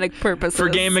mechanic purposes.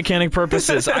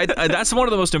 That's one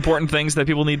of the most important things that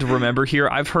people need to remember here.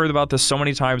 I've heard about this so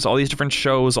many times. All these different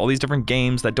shows, all these different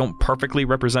games that don't perfectly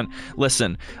represent.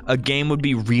 Listen, a game would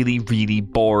be really, really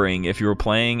boring if you were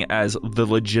playing as the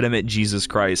legitimate Jesus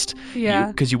Christ. Yeah.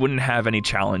 Because you wouldn't have any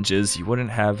challenges. You wouldn't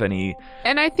have any...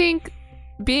 And I think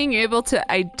being able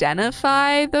to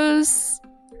identify those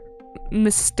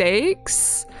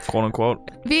mistakes... quote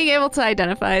unquote. Being able to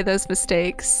identify those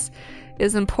mistakes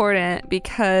is important,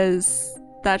 because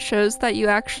that shows that you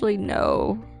actually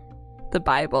know the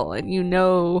Bible and you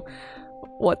know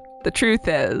what the truth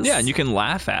is. Yeah, and you can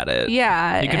laugh at it.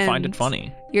 Yeah. You can find it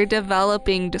funny. You're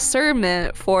developing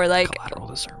discernment for like... collateral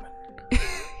discernment.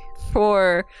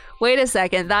 for, wait a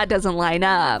second, that doesn't line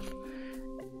up.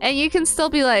 And you can still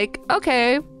be like,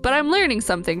 okay, but I'm learning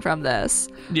something from this.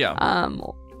 Yeah.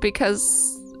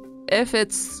 Because if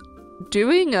it's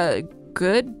doing a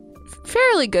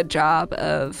fairly good job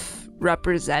of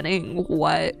representing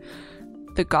what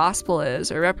the gospel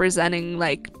is, or representing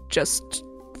like just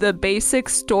the basic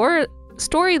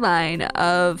storyline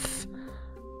of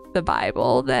the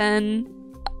Bible, then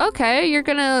okay, you're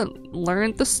gonna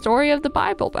learn the story of the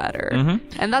Bible better.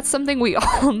 Mm-hmm. And that's something we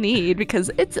all need, because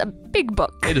it's a big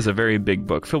book. It is a very big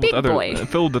book, filled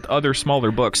with other smaller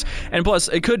books. And plus,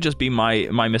 it could just be my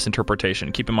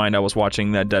misinterpretation. Keep in mind, I was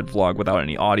watching that Dead vlog without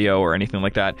any audio or anything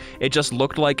like that. It just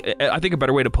looked like, I think a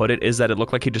better way to put it is that it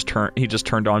looked like he just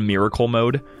turned on miracle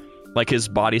mode. Like his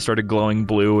body started glowing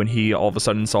blue, and he all of a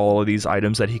sudden saw all of these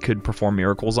items that he could perform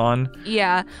miracles on.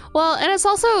 Yeah. Well, and it's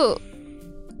also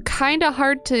kind of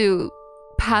hard to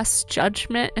pass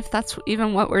judgment if that's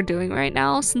even what we're doing right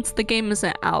now, since the game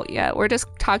isn't out yet. We're just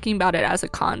talking about it as a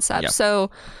concept. Yep.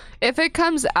 So if it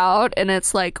comes out and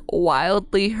it's like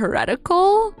wildly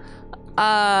heretical,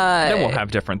 then we'll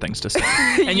have different things to say.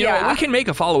 And you know what? We can make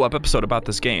a follow-up episode about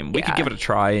this game. We could give it a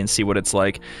try and see what it's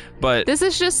like. But this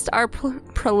is just our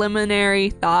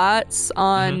preliminary thoughts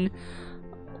on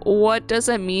what does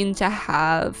it mean to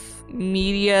have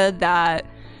media that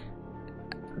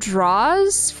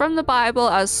draws from the Bible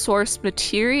as source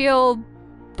material,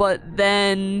 but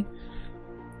then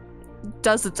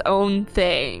does its own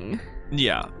thing.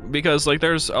 Yeah, because like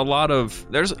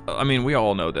we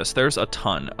all know this. There's a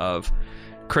ton of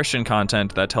Christian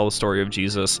content that tell the story of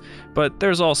Jesus, but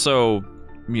there's also,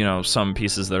 some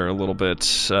pieces that are a little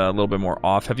bit more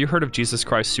off. Have you heard of Jesus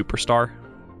Christ Superstar?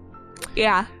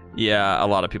 Yeah. Yeah, a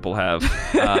lot of people have.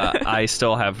 I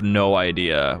still have no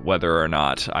idea whether or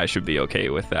not I should be okay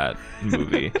with that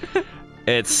movie.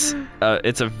 It's a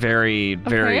very, very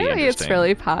Apparently interesting. It's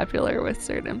really popular with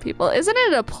certain people. Isn't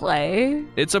it a play?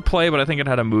 It's a play, but I think it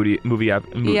had a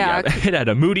it had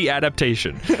a moody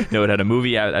adaptation. No, it had a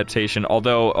movie adaptation.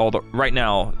 Although right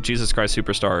now, Jesus Christ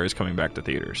Superstar is coming back to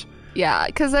theaters. Yeah,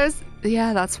 because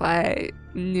that's why I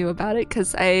knew about it,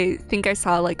 because I think I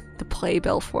saw like the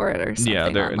playbill for it or something. Yeah,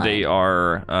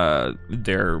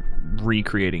 they're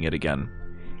recreating it again.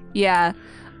 Yeah,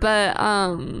 but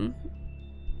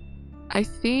I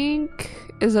think,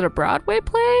 is it a Broadway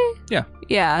play? Yeah.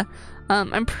 Yeah.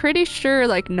 I'm pretty sure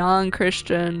like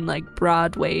non-Christian like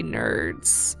Broadway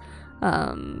nerds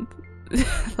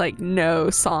like know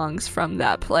songs from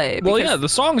that play. Well, yeah, the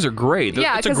songs are great.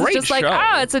 Yeah, it's a great it's just show.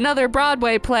 like, it's another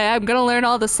Broadway play. I'm gonna learn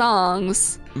all the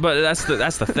songs. But that's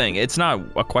the thing. It's not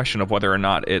a question of whether or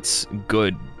not it's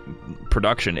good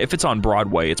production. If it's on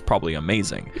Broadway, it's probably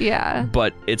amazing. Yeah.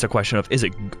 But it's a question of, is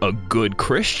it a good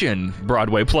Christian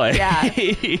Broadway play? Yeah.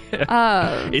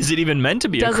 Is it even meant to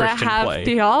be a Christian play? Does it have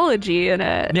theology in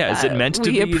it? Yeah, is it meant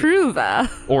to be? We approve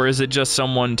of? Or is it just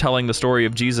someone telling the story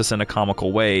of Jesus in a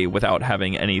comical way without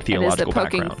having any theological and is it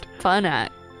poking background? Fun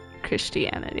at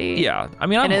Christianity? Yeah, I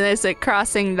mean, and then is it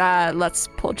crossing that let's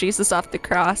pull Jesus off the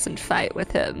cross and fight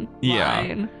with him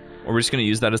line? Or we're just going to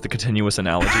use that as the continuous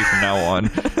analogy from now on.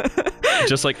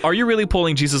 Just like, are you really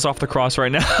pulling Jesus off the cross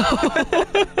right now?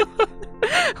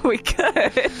 We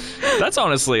could. That's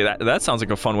honestly, that sounds like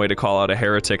a fun way to call out a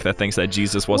heretic that thinks that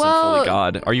Jesus wasn't fully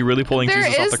God. Are you really pulling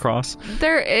Jesus off the cross?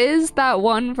 There is that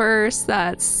one verse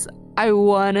that's, I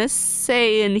want to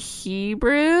say in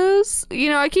Hebrews. You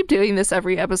know, I keep doing this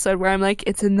every episode where I'm like,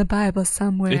 it's in the Bible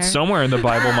somewhere. It's somewhere in the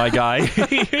Bible, my guy.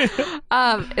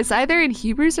 It's either in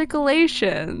Hebrews or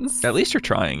Galatians. At least you're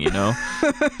trying, you know?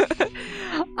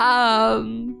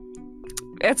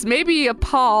 It's maybe a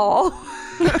Paul.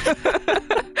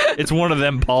 It's one of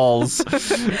them Pauls.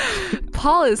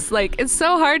 Paul is like, it's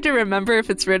so hard to remember if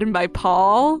it's written by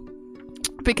Paul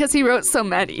because he wrote so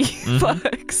many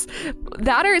books.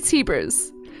 That or it's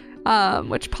Hebrews,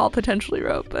 which Paul potentially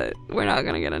wrote, but we're not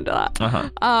going to get into that.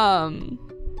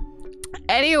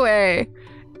 Anyway,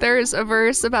 there's a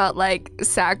verse about like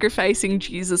sacrificing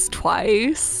Jesus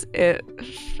twice if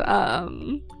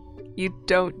you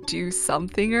don't do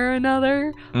something or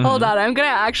another. Hold on, I'm gonna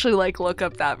actually like look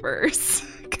up that verse.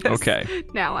 Okay.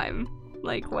 Now I'm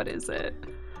like, what is it?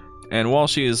 And while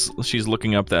she's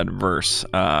looking up that verse,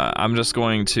 I'm just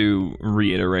going to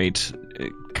reiterate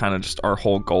kind of just our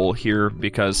whole goal here,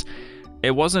 because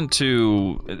this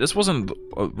wasn't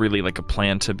really like a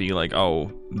plan to be like,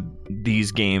 oh,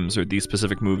 these games or these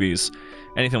specific movies,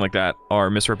 anything like that, are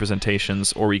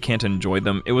misrepresentations or we can't enjoy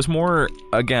them. It was more,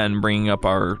 again, bringing up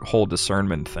our whole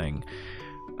discernment thing.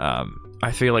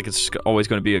 I feel like it's always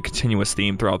going to be a continuous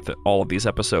theme throughout all of these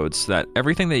episodes, that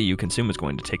everything that you consume is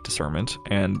going to take discernment,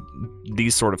 and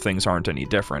these sort of things aren't any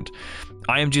different.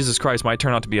 I Am Jesus Christ might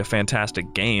turn out to be a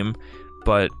fantastic game,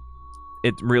 but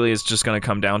it really is just going to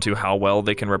come down to how well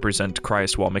they can represent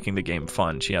Christ while making the game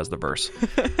fun. She has the verse.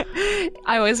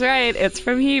 I was right. It's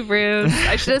from Hebrews.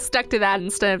 I should have stuck to that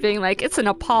instead of being like, it's in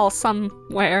a Paul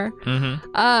somewhere.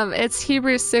 It's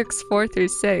Hebrews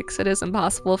 6:4-6. It is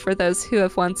impossible for those who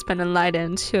have once been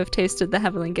enlightened, who have tasted the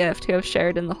heavenly gift, who have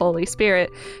shared in the Holy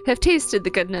Spirit, who have tasted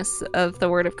the goodness of the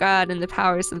Word of God and the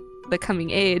powers of the coming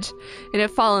age, and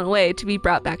have fallen away, to be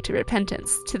brought back to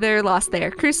repentance. To their loss they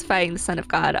are crucifying the Son of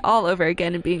God all over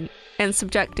again and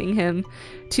subjecting him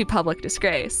to public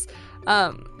disgrace.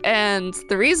 And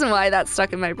the reason why that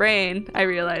stuck in my brain, I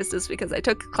realized, is because I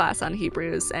took a class on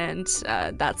Hebrews, and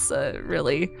that's a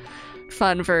really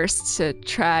fun verse to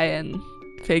try and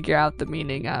figure out the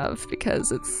meaning of,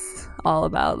 because it's all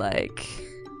about like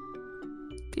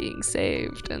being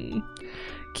saved and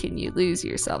can you lose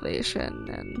your salvation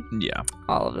and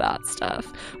all of that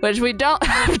stuff, which we don't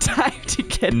have time to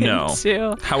get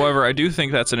into. However, I do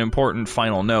think that's an important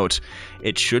final note.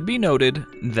 It should be noted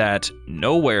that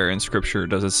nowhere in Scripture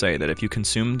does it say that if you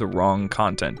consume the wrong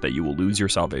content that you will lose your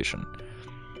salvation.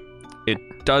 It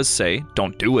does say,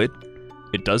 don't do it.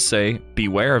 It does say,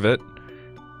 beware of it.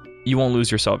 You won't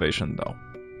lose your salvation, though.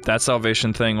 That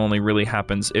salvation thing only really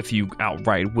happens if you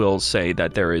outright will say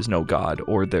that there is no God,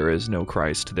 or there is no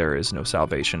Christ, there is no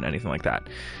salvation, anything like that.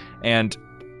 And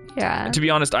to be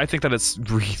honest, I think that it's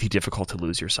really difficult to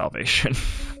lose your salvation.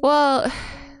 Well,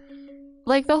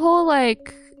 like the whole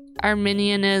like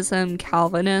Arminianism,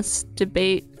 Calvinist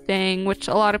debate thing, which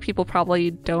a lot of people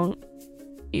probably don't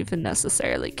even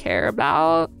necessarily care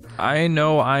about. I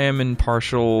know I am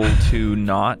impartial to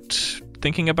not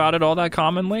thinking about it all that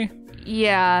commonly.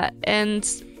 Yeah, and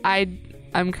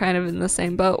I'm kind of in the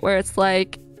same boat where it's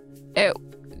like,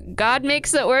 God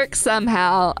makes it work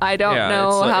somehow. I don't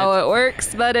know how it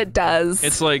works, but it does.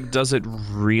 It's like, does it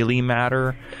really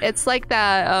matter? It's like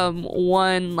that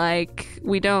one, like,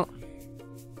 we don't...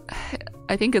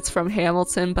 I think it's from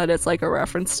Hamilton, but it's like a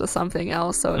reference to something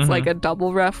else, so it's like a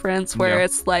double reference where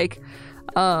it's like...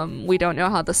 we don't know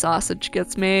how the sausage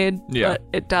gets made, but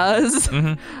it does.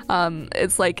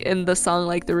 It's like in the song,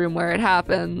 like The Room Where It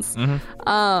Happens.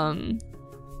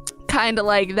 Kind of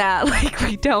like that. Like,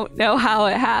 we don't know how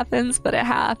it happens, but it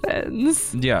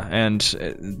happens. Yeah, and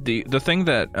the thing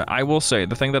that I will say,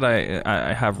 the thing that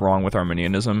I have wrong with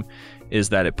Arminianism is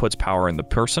that it puts power in the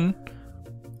person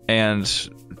and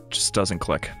just doesn't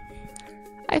click.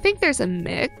 I think there's a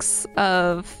mix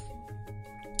of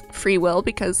free will,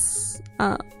 because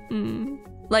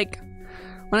like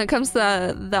when it comes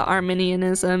to the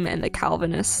Arminianism and the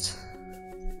Calvinist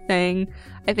thing.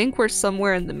 I think we're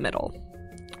somewhere in the middle.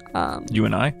 You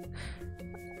and I?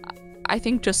 I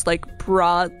think just like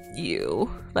broad you,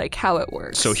 like how it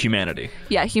works. So humanity.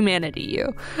 Yeah, humanity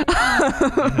you.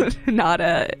 Not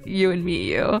a you and me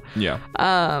you. Yeah.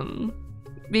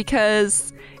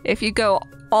 Because if you go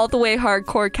all the way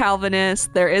hardcore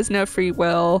Calvinist, there is no free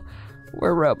will.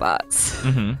 We're robots.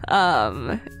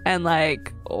 And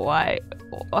like, why?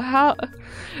 How?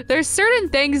 There's certain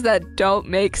things that don't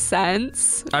make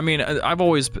sense. I mean, I've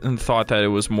always thought that it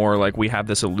was more like we have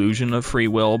this illusion of free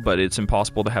will, but it's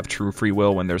impossible to have true free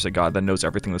will when there's a God that knows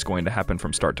everything that's going to happen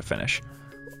from start to finish.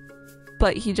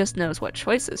 But he just knows what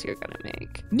choices you're going to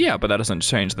make. Yeah, but that doesn't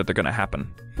change that they're going to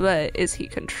happen. But is he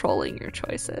controlling your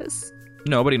choices?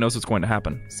 Nobody knows what's going to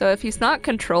happen. So if he's not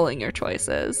controlling your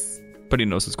choices... But he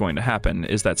knows what's going to happen,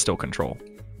 is that still control?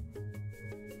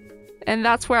 And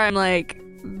that's where I'm like,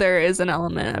 there is an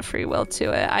element of free will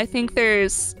to it. I think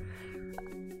there's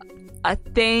a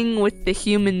thing with the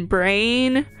human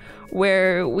brain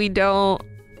where we don't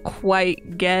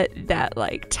quite get that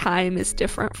like time is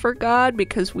different for God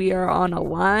because we are on a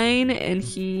line and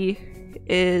he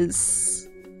is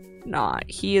not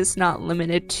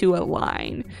limited to a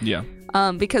line. Yeah.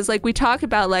 Because like we talk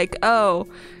about like, oh,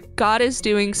 God is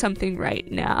doing something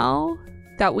right now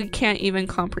that we can't even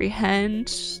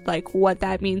comprehend, like what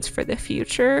that means for the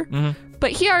future.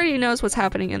 But he already knows what's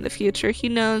happening in the future. He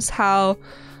knows how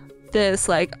this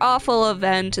like awful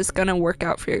event is gonna work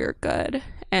out for your good.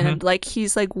 And like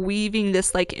he's like weaving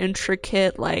this like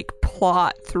intricate like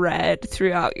plot thread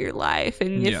throughout your life.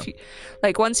 And if you,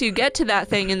 like once you get to that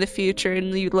thing in the future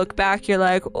and you look back, you're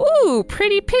like, ooh,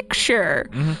 pretty picture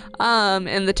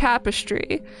in the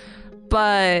tapestry.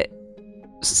 But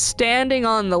standing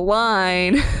on the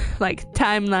line, like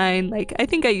timeline, like I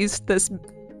think I used this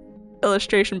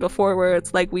illustration before where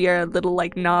it's like we are a little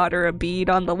like knot or a bead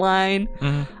on the line.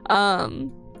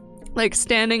 Like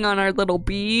standing on our little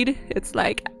bead, it's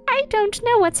like I don't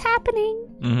know what's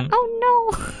happening.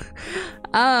 Oh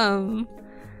no.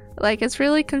 Like it's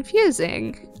really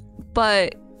confusing.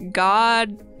 But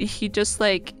God, he just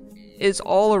like is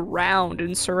all around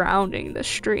and surrounding the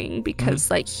string because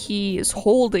like he is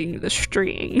holding the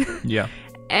string. Yeah.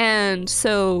 And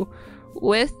so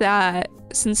with that,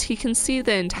 since he can see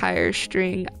the entire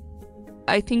string,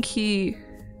 I think he,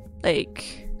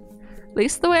 like, at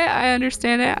least the way I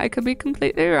understand it, I could be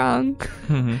completely wrong.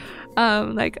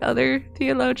 Like other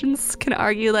theologians can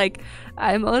argue like,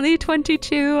 I'm only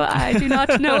 22, I do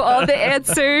not know all the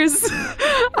answers.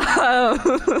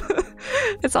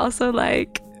 It's also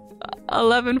like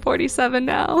 11:47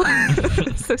 now.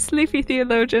 So sleepy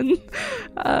theologian,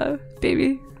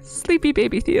 sleepy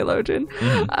baby theologian.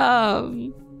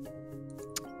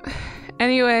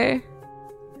 Anyway,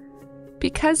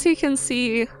 because he can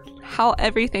see how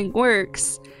everything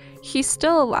works, he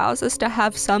still allows us to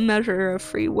have some measure of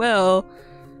free will.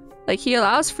 Like he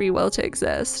allows free will to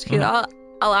exist. He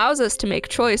allows us to make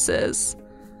choices,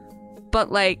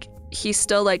 but like he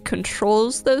still like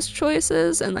controls those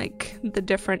choices and like the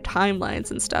different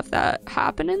timelines and stuff that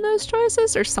happen in those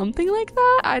choices or something like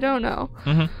that. I don't know.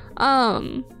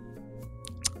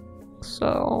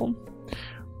 So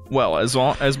well, as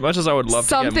much as I would love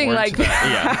something to get more like into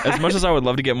that, as much as I would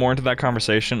love to get more into that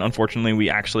conversation, unfortunately we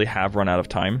actually have run out of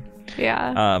time.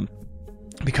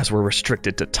 Because we're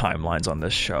restricted to timelines on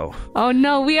this show. Oh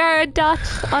no, we are a dot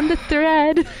on the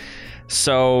thread.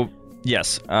 So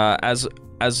yes, as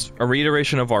a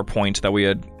reiteration of our point that we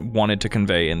had wanted to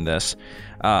convey in this,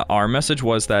 our message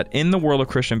was that in the world of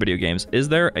Christian video games, is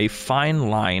there a fine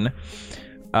line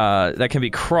that can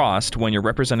be crossed when you're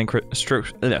representing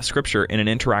scripture in an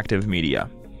interactive media?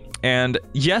 And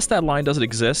yes, that line does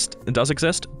exist,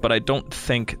 but I don't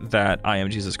think that I Am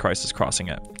Jesus Christ is crossing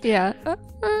it. Yeah,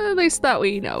 at least that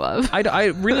we know of. I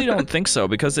really don't think so,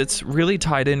 because it's really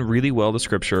tied in really well to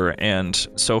scripture, and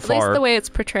so far... At least the way it's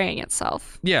portraying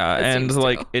itself. Yeah, and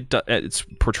like it's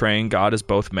portraying God as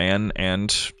both man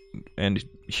and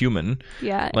human.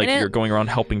 Yeah. Like you're going around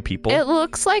helping people. It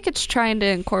looks like it's trying to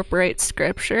incorporate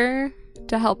scripture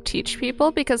to help teach people,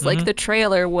 because like the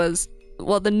trailer was...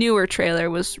 Well, the newer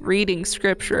trailer was reading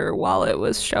scripture while it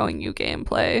was showing you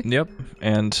gameplay. Yep.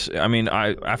 And I mean,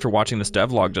 after watching this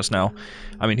devlog just now,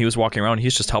 I mean, he was walking around,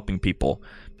 he's just helping people.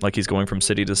 Like he's going from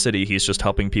city to city, he's just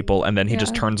helping people, and then he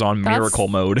just turns on miracle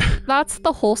mode. That's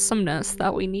the wholesomeness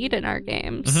that we need in our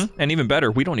games. And even better,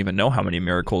 we don't even know how many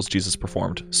miracles Jesus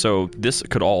performed. So this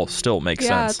could all still make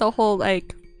sense. Yeah, the whole,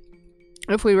 like,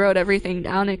 if we wrote everything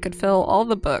down, it could fill all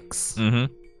the books.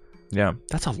 Yeah,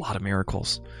 that's a lot of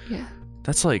miracles. Yeah.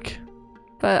 That's like...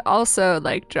 But also,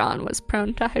 like, John was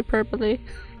prone to hyperbole.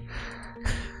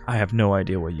 I have no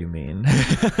idea what you mean.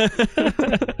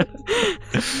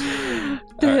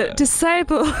 The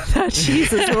disciple that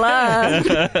Jesus loved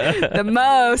the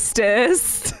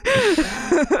mostest.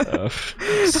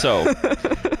 So,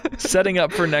 setting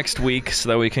up for next week so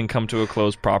that we can come to a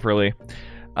close properly.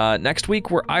 Next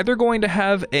week, we're either going to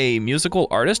have a musical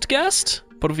artist guest,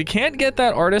 but if we can't get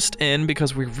that artist in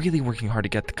because we're really working hard to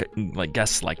get the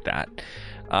guests like that,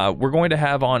 we're going to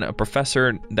have on a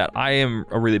professor that I am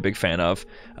a really big fan of,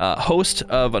 host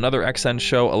of another XN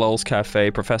show, Allel's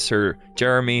Cafe, Professor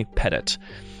Jeremy Pettit.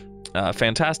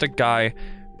 Fantastic guy,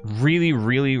 really,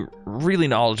 really, really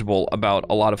knowledgeable about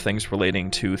a lot of things relating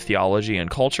to theology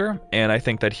and culture, and I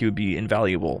think that he would be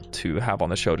invaluable to have on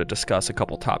the show to discuss a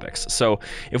couple topics. So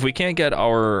if we can't get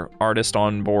our artist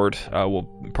on board, we'll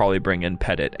probably bring in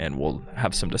Pettit and we'll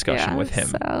have some discussion with him,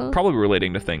 probably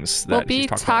relating to things that we'll be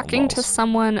talking to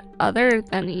someone other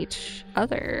than each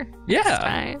other.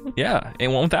 Yeah, yeah,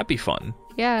 and won't that be fun?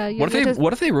 Yeah. What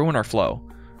if they ruin our flow?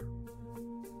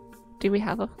 Do we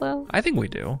have a flow? I think we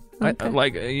do.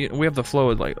 Okay. We have the flow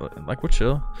of like we're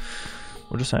chill.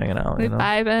 We're just hanging out. We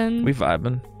vibing. We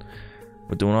vibing.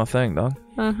 We're doing our thing, dog.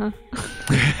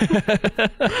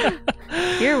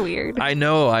 You're weird. I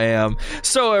know I am.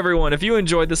 So everyone, if you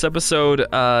enjoyed this episode,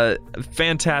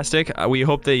 fantastic. We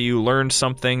hope that you learned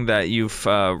something, that you've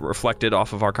reflected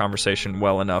off of our conversation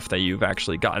well enough that you've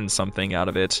actually gotten something out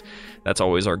of it. That's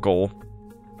always our goal.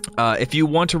 If you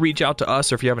want to reach out to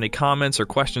us, or if you have any comments or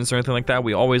questions or anything like that,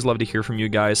 we always love to hear from you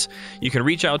guys. You can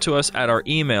reach out to us at our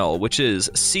email, which is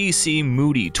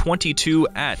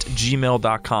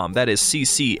ccmoody22@gmail.com. That is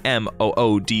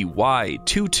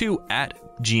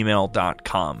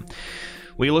ccmoody22@gmail.com.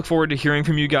 We look forward to hearing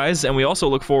from you guys, and we also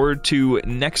look forward to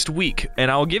next week.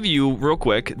 And I'll give you real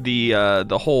quick the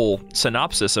whole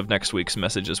synopsis of next week's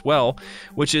message as well,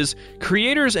 which is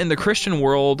creators in the Christian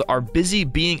world are busy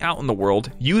being out in the world,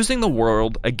 using the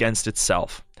world against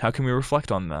itself. How can we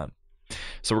reflect on that?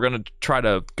 So we're going to try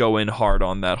to go in hard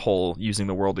on that whole using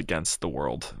the world against the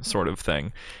world sort of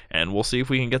thing, and we'll see if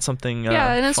we can get something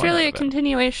and it's really a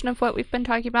continuation of what we've been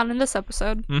talking about in this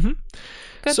episode. Mm-hmm.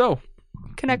 Good. So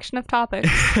connection of topics.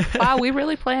 Wow, we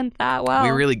really planned that well. We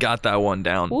really got that one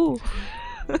down. Ooh.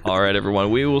 All right,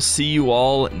 everyone. We will see you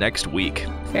all next week.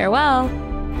 Farewell.